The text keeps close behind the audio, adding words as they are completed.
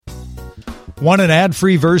Want an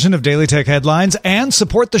ad-free version of Daily Tech Headlines and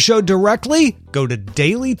support the show directly? Go to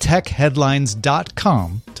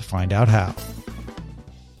dailytechheadlines.com to find out how.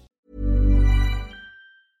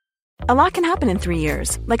 A lot can happen in 3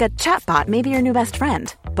 years, like a chatbot may be your new best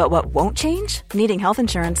friend. But what won't change? Needing health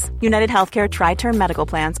insurance. United Healthcare Tri-Term Medical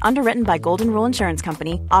Plans, underwritten by Golden Rule Insurance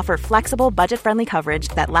Company, offer flexible, budget-friendly coverage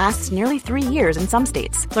that lasts nearly 3 years in some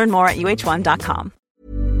states. Learn more at uh1.com.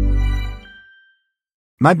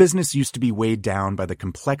 My business used to be weighed down by the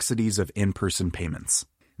complexities of in-person payments.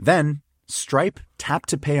 Then, Stripe Tap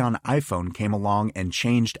to Pay on iPhone came along and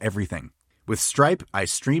changed everything. With Stripe, I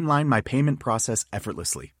streamlined my payment process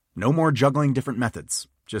effortlessly. No more juggling different methods.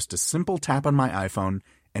 Just a simple tap on my iPhone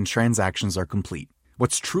and transactions are complete.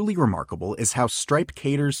 What's truly remarkable is how Stripe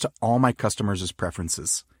caters to all my customers'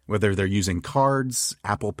 preferences. Whether they're using cards,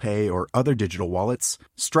 Apple Pay, or other digital wallets,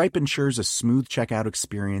 Stripe ensures a smooth checkout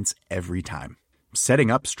experience every time.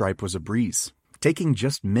 Setting up Stripe was a breeze, taking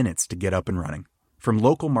just minutes to get up and running. From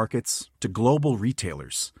local markets to global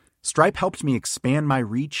retailers, Stripe helped me expand my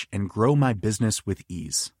reach and grow my business with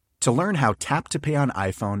ease. To learn how Tap to Pay on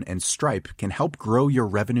iPhone and Stripe can help grow your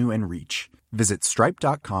revenue and reach, visit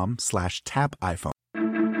stripe.com/tapiphone.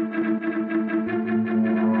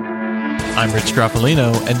 I'm Rich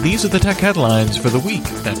Strappolino, and these are the tech headlines for the week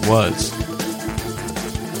that was.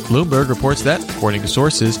 Bloomberg reports that, according to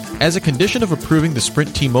sources, as a condition of approving the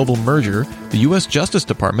Sprint T-Mobile merger, the U.S. Justice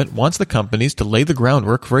Department wants the companies to lay the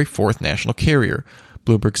groundwork for a fourth national carrier.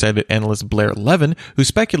 Bloomberg cited analyst Blair Levin, who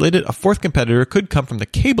speculated a fourth competitor could come from the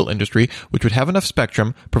cable industry, which would have enough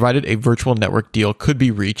spectrum, provided a virtual network deal could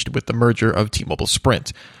be reached with the merger of T-Mobile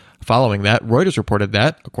Sprint. Following that, Reuters reported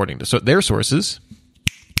that, according to their sources,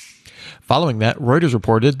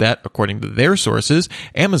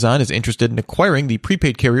 Amazon is interested in acquiring the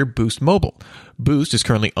prepaid carrier Boost Mobile. Boost is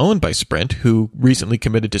currently owned by Sprint, who recently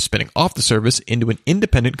committed to spinning off the service into an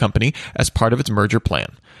independent company as part of its merger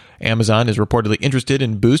plan. Amazon is reportedly interested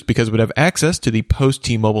in Boost because it would have access to the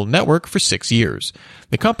post-T-Mobile network for 6 years.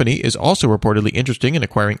 The company is also reportedly interested in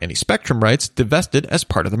acquiring any spectrum rights divested as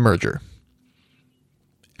part of the merger.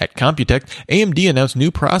 At Computex, AMD announced new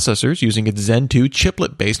processors using its Zen 2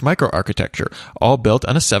 chiplet-based microarchitecture, all built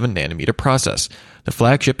on a 7nm process. The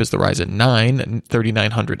flagship is the Ryzen 9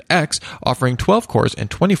 3900X, offering 12 cores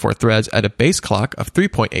and 24 threads at a base clock of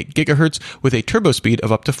 3.8 GHz with a turbo speed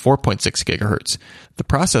of up to 4.6 GHz. The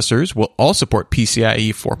processors will all support PCIe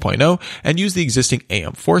 4.0 and use the existing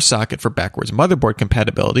AM4 socket for backwards motherboard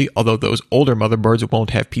compatibility, although those older motherboards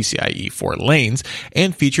won't have PCIe 4 lanes,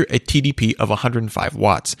 and feature a TDP of 105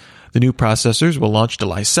 watts. The new processors will launch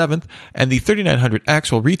July 7th, and the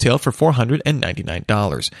 3900X will retail for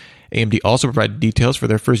 $499. AMD also provided details for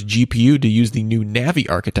their first GPU to use the new Navi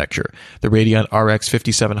architecture. The Radeon RX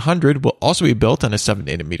 5700 will also be built on a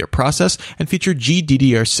 7nm process and feature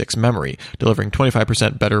GDDR6 memory, delivering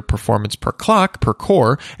 25% better performance per clock per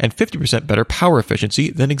core and 50% better power efficiency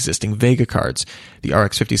than existing Vega cards. The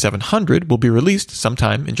RX 5700 will be released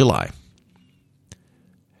sometime in July.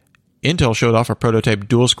 Intel showed off a prototype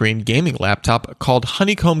dual-screen gaming laptop called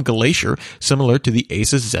Honeycomb Glacier, similar to the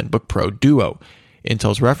Asus ZenBook Pro Duo.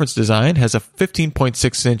 Intel's reference design has a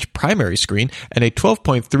 15.6-inch primary screen and a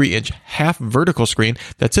 12.3-inch half vertical screen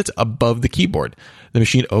that sits above the keyboard. The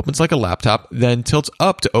machine opens like a laptop, then tilts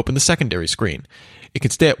up to open the secondary screen. It can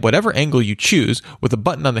stay at whatever angle you choose, with a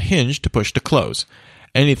button on the hinge to push to close.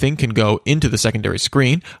 Anything can go into the secondary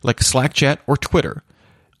screen, like Slack chat or Twitter.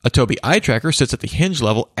 A Tobii eye tracker sits at the hinge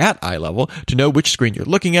level at eye level to know which screen you're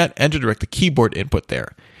looking at and to direct the keyboard input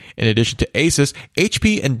there. In addition to Asus,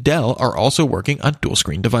 HP and Dell are also working on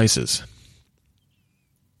dual-screen devices.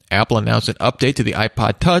 Apple announced an update to the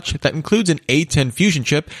iPod Touch that includes an A10 Fusion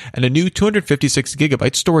chip and a new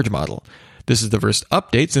 256GB storage model. This is the first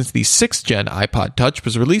update since the 6th-gen iPod Touch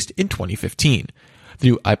was released in 2015. The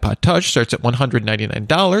new iPod Touch starts at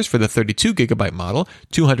 $199 for the 32GB model,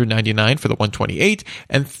 $299 for the 128,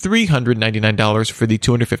 and $399 for the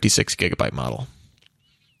 256GB model.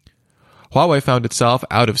 Huawei found itself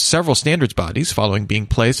out of several standards bodies following being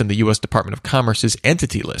placed on the U.S. Department of Commerce's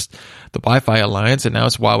Entity List. The Wi-Fi Alliance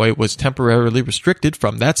announced Huawei was temporarily restricted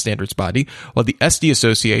from that standards body, while the SD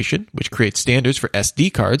Association, which creates standards for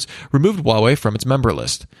SD cards, removed Huawei from its member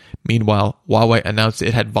list. Meanwhile, Huawei announced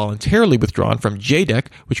it had voluntarily withdrawn from JEDEC,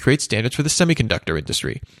 which creates standards for the semiconductor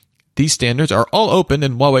industry. These standards are all open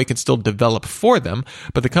and Huawei can still develop for them,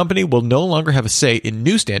 but the company will no longer have a say in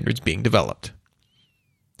new standards being developed.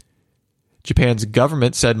 Japan's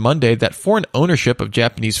government said Monday that foreign ownership of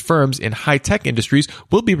Japanese firms in high-tech industries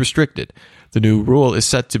will be restricted. The new rule is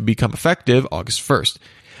set to become effective August 1st.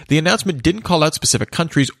 The announcement didn't call out specific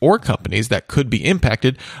countries or companies that could be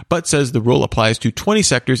impacted, but says the rule applies to 20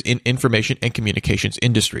 sectors in information and communications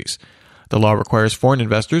industries. The law requires foreign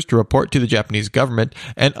investors to report to the Japanese government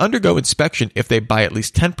and undergo inspection if they buy at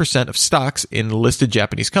least 10% of stocks in listed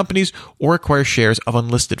Japanese companies or acquire shares of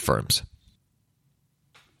unlisted firms.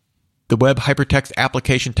 The Web Hypertext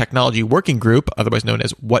Application Technology Working Group, otherwise known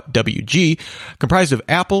as WhatWG, comprised of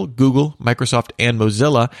Apple, Google, Microsoft, and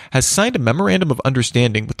Mozilla, has signed a Memorandum of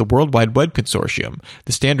Understanding with the World Wide Web Consortium,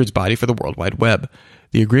 the standards body for the World Wide Web.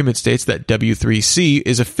 The agreement states that W3C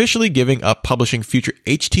is officially giving up publishing future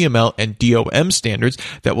HTML and DOM standards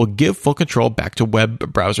that will give full control back to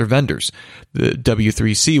web browser vendors. The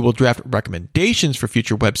W3C will draft recommendations for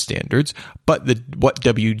future web standards, but the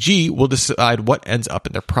WhatWG will decide what ends up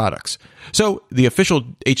in their products. So the official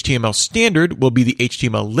HTML standard will be the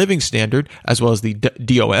HTML Living Standard, as well as the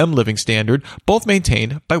DOM Living Standard, both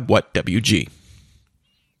maintained by WhatWG.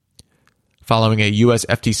 Following a U.S.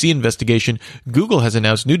 FTC investigation, Google has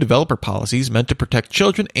announced new developer policies meant to protect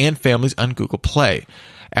children and families on Google Play.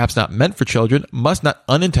 Apps not meant for children must not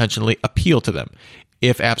unintentionally appeal to them.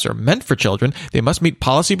 If apps are meant for children, they must meet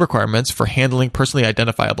policy requirements for handling personally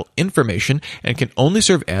identifiable information and can only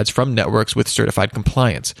serve ads from networks with certified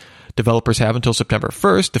compliance. Developers have until September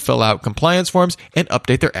 1st to fill out compliance forms and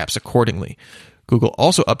update their apps accordingly. Google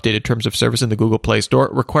also updated terms of service in the Google Play Store,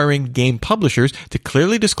 requiring game publishers to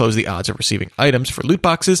clearly disclose the odds of receiving items for loot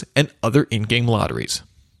boxes and other in-game lotteries.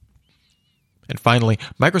 And finally,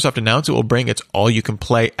 Microsoft announced it will bring its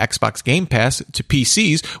all-you-can-play Xbox Game Pass to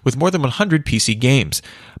PCs with more than 100 PC games.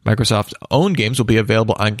 Microsoft's own games will be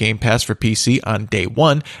available on Game Pass for PC on day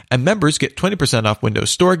one, and members get 20% off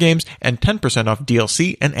Windows Store games and 10% off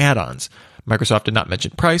DLC and add-ons. Microsoft did not mention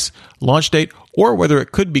price, launch date, or whether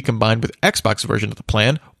it could be combined with Xbox version of the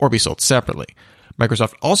plan or be sold separately.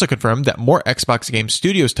 Microsoft also confirmed that more Xbox Game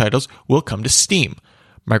Studios titles will come to Steam.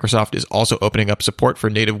 Microsoft is also opening up support for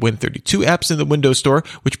native Win32 apps in the Windows Store,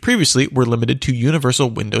 which previously were limited to Universal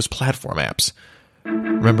Windows Platform apps.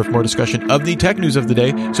 Remember, for more discussion of the tech news of the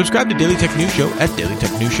day, subscribe to Daily Tech News Show at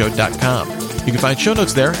dailytechnewsshow.com. You can find show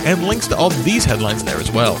notes there and links to all these headlines there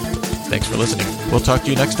as well. Thanks for listening. We'll talk to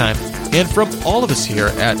you next time. And from all of us here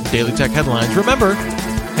at Daily Tech Headlines, remember,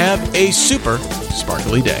 have a super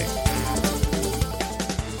sparkly day.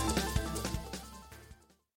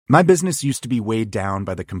 My business used to be weighed down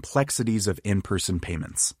by the complexities of in-person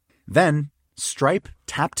payments. Then, Stripe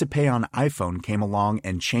Tap to Pay on iPhone came along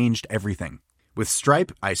and changed everything. With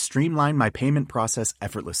Stripe, I streamlined my payment process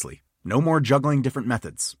effortlessly. No more juggling different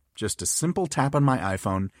methods. Just a simple tap on my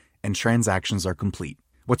iPhone and transactions are complete.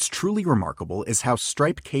 What's truly remarkable is how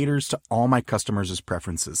Stripe caters to all my customers'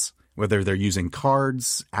 preferences. Whether they're using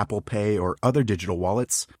cards, Apple Pay, or other digital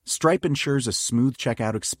wallets, Stripe ensures a smooth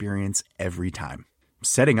checkout experience every time.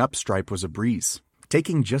 Setting up Stripe was a breeze,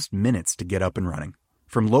 taking just minutes to get up and running.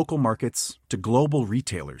 From local markets to global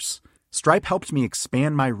retailers, Stripe helped me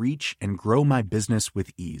expand my reach and grow my business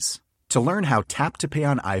with ease. To learn how Tap to Pay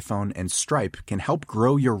on iPhone and Stripe can help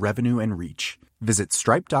grow your revenue and reach, visit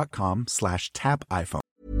stripe.com/tapiphone.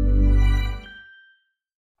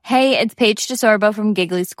 Hey, it's Paige DeSorbo from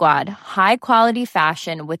Giggly Squad. High quality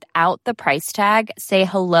fashion without the price tag. Say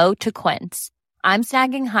hello to Quince. I'm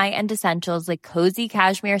snagging high-end essentials like cozy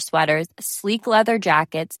cashmere sweaters, sleek leather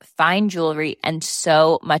jackets, fine jewelry, and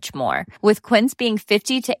so much more. With Quince being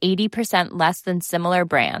 50 to 80% less than similar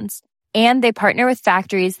brands. And they partner with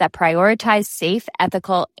factories that prioritize safe,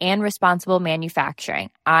 ethical, and responsible manufacturing.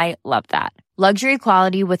 I love that. Luxury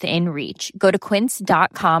quality within reach. Go to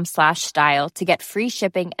quince.com/style to get free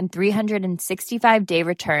shipping and 365-day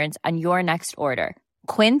returns on your next order.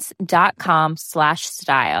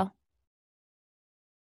 Quince.com/style.